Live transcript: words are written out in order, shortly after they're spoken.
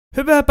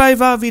Hyvää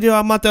päivää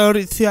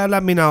videoamatöörit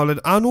siellä, minä olen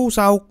Anu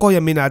Saukko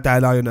ja minä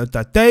täällä aion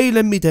näyttää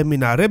teille miten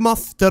minä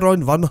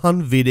remasteroin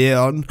vanhan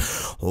videon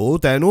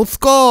uuteen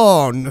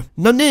uskoon.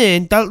 No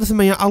niin, tältä se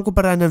meidän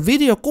alkuperäinen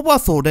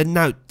videokuvaisuuden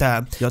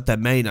näyttää, joten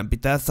meidän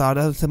pitää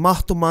saada se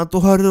mahtumaan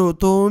tuohon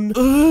ruutuun.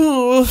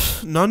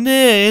 No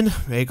niin,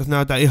 eikö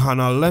näytä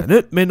ihanalle? Ja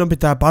nyt meidän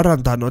pitää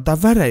parantaa noita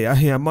värejä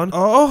hieman.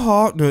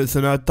 Oho, nyt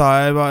se näyttää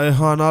aivan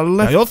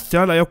ihanalle. Ja jos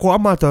siellä joku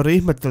amatööri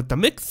ihmettelee, että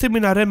miksi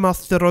minä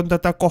remasteroin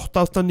tätä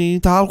kohtausta,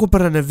 niin tää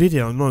alkuperäinen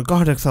video on noin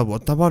 8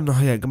 vuotta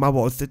vanha, enkä mä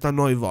vois sitä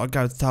noin vaan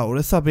käyttää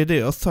uudessa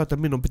videossa, että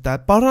minun pitää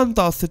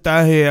parantaa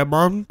sitä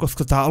hieman,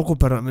 koska tää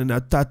alkuperäinen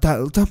näyttää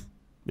tältä.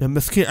 Ja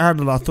myöskin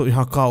äänenlaatu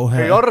ihan kauhea.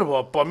 Hei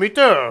arvaappa,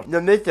 mitä?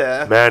 No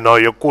mitä? Mä en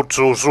aio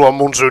kutsua sua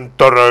mun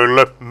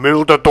synttäreille.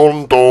 Miltä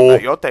tuntuu? Mä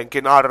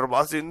jotenkin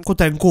arvasin.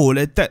 Kuten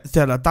kuulitte,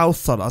 siellä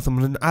taustalla on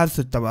semmonen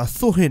ärsyttävä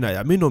suhina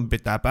ja minun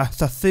pitää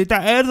päästä siitä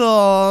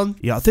eroon.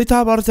 Ja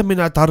sitä varten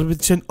minä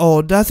tarvitsen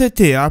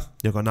Audacityä,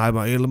 joka on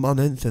aivan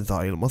ilmainen, sen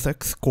saa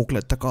ilmaiseksi.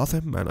 Googlettakaa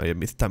sen, mä en aio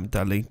mistään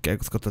mitään linkkejä,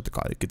 koska totta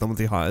kaikki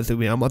tommosia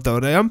haesivia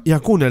amatöörejä. Ja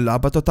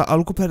kuunnellaanpa tota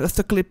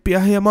alkuperäistä klippiä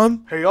hieman.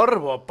 Hei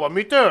arvaappa,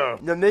 mitä?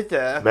 No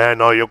mitä? Mä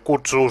en aio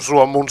kutsua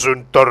sua mun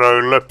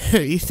synttäreille.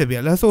 Hei, se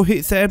vielä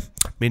suhisee.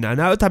 Minä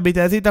näytän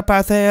miten siitä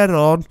pääsee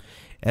eroon.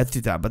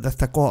 Etsitäänpä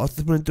tästä kohdasta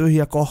semmonen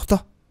tyhjä kohta.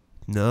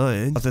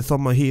 Noin. Se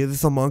sama hiiri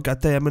samaan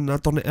käteen ja mennään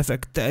tonne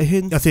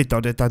efekteihin. Ja sitten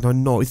otetaan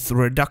noin noise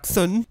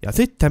reduction. Ja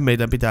sitten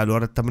meidän pitää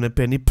luoda tämmönen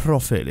pieni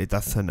profiili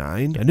tässä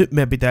näin. Ja nyt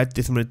meidän pitää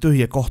etsiä semmonen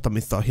tyhjä kohta,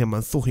 missä on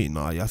hieman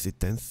suhinaa ja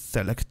sitten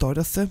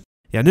selektoida se.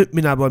 Ja nyt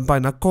minä voin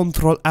painaa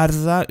Ctrl R,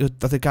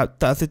 jotta se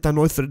käyttää sitä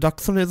noise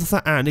reductionia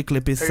tässä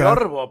ääniklipissä. Hei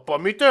arvaappa,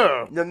 mitä?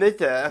 No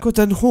mitä?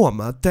 Kuten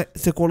huomaatte,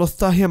 se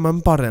kuulostaa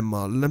hieman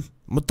paremmalle.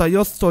 Mutta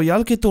jos tuo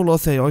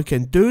jälkitulos ei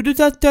oikein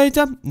tyydytä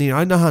teitä, niin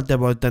ainahan te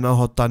voitte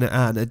nauhoittaa ne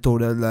äänet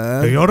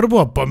uudelleen. Hei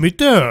arvaappa,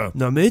 mitä?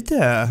 No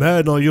mitä? Mä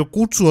en aio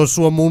kutsua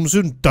sua mun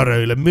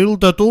synttäreille,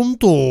 miltä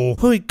tuntuu?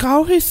 Hui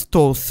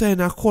kauhistus, se ei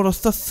enää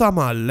kuulosta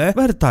samalle.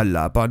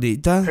 Vertaillaanpa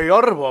niitä. Hei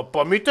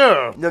arvaappa, mitä?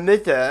 No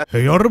mitä?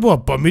 Hei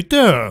arvaappa,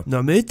 mitä?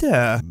 No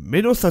mitä?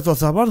 Minusta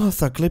tuossa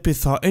vanhassa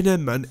klipissä on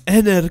enemmän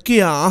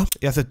energiaa,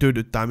 ja se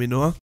tyydyttää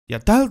minua. Ja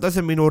tältä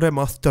se minun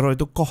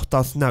remasteroitu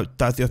kohtaus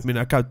näyttäisi, jos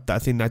minä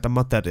käyttäisin näitä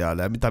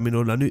materiaaleja, mitä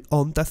minulla nyt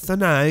on tässä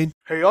näin.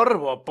 Hei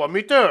arvaappa,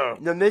 mitä?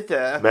 No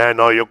mitä? Mä en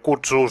aio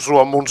kutsua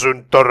sua mun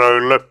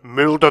synttäreille,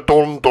 miltä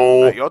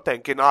tuntuu? Mä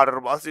jotenkin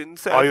arvasin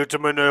sen. Aiot sä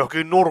mennä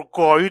johonkin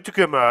nurkkaan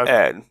itkemään?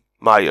 En.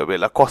 Mä aion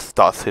vielä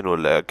kostaa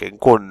sinulle jokin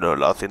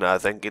kunnolla sinä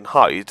senkin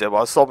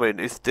haiseva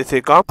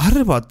soministisika.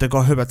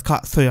 Arvaatteko hyvät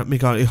katsojat,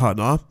 mikä on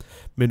ihanaa?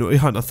 Minun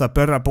ihanassa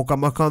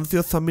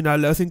peräpukamakansiossa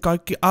minä löysin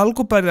kaikki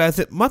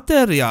alkuperäiset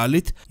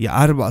materiaalit. Ja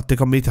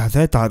arvaatteko mitä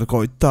se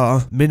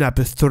tarkoittaa? Minä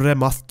pystyn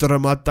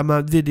remasteroimaan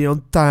tämän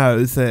videon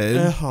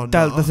täysin.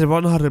 Tältä se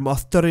vanha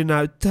remasteri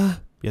näyttää.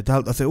 Ja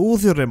tältä se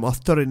uusi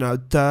remasteri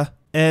näyttää.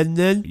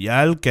 Ennen,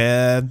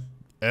 jälkeen.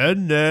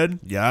 Ennen,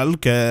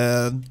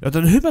 jälkeen.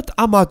 Joten hyvät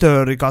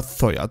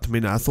amatöörikatsojat,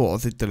 minä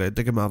suosittelen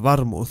tekemään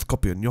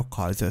varmuuskopion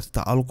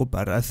jokaisesta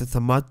alkuperäisestä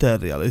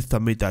materiaalista,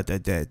 mitä te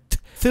teette.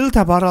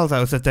 Siltä varalta,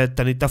 jos te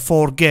teette niitä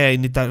 4K,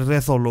 niitä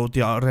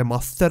resoluutio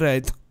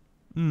remastereita.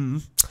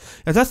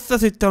 Ja tässä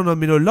sitten on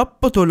minun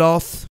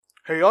lopputulos.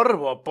 Hei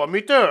arvaappa,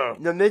 mitä?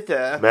 No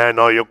mitä? Mä en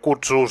aio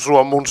kutsua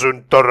sua mun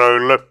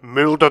synttäreille,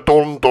 miltä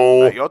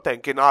tuntuu? Mä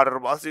jotenkin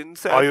arvasin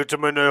sen. Aiot sä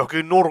mennä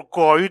johonkin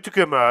nurkkaan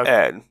itkemään?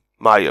 En.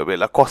 Mä aion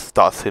vielä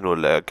kostaa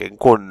sinulle jokin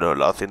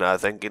kunnolla sinä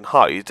senkin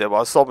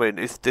haiseva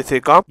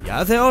soministisika.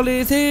 Ja se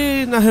oli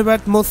siinä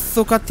hyvät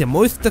mussukat ja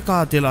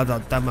muistakaa tilata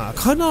tämä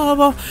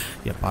kanava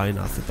ja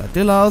painaa sitä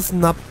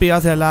tilausnappia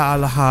siellä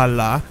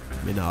alhaalla.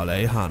 Minä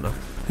olen ihana.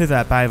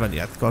 Hyvää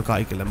päivänjatkoa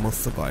kaikille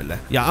mussukoille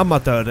ja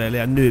amatööreille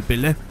ja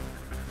nyypille.